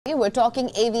we're talking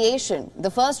aviation.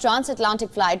 The first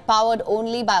transatlantic flight powered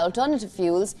only by alternative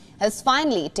fuels has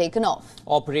finally taken off.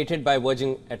 Operated by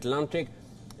WION Atlantic,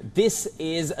 this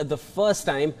is the first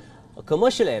time a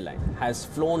commercial airline has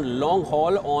flown long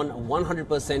haul on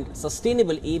 100%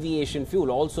 sustainable aviation fuel,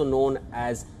 also known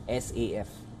as SAF.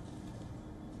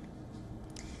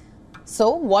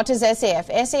 So, what is SAF?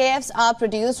 SAFs are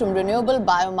produced from renewable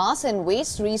biomass and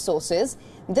waste resources.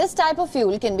 This type of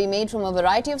fuel can be made from a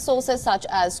variety of sources such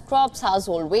as crops,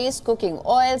 household waste, cooking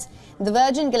oils. The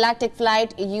Virgin Galactic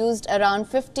flight used around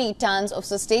 50 tons of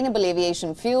sustainable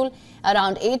aviation fuel.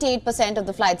 Around 88% of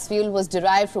the flight's fuel was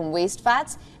derived from waste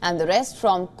fats and the rest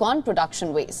from corn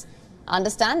production waste.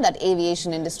 Understand that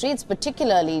aviation industry is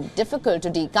particularly difficult to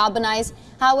decarbonize.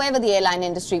 However, the airline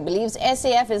industry believes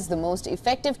SAF is the most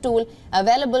effective tool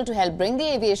available to help bring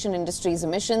the aviation industry's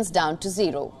emissions down to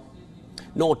zero.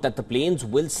 Note that the planes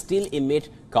will still emit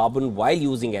carbon while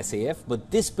using SAF,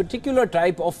 but this particular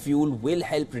type of fuel will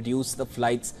help reduce the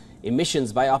flight's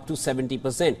emissions by up to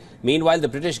 70%. Meanwhile, the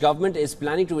British government is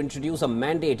planning to introduce a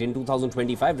mandate in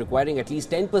 2025 requiring at least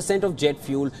 10% of jet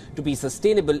fuel to be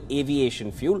sustainable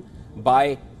aviation fuel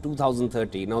by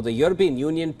 2030. Now, the European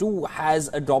Union too has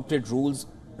adopted rules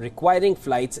requiring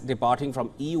flights departing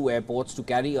from EU airports to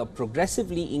carry a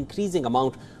progressively increasing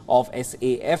amount of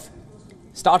SAF,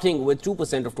 starting with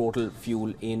 2% of total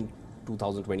fuel in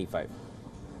 2025.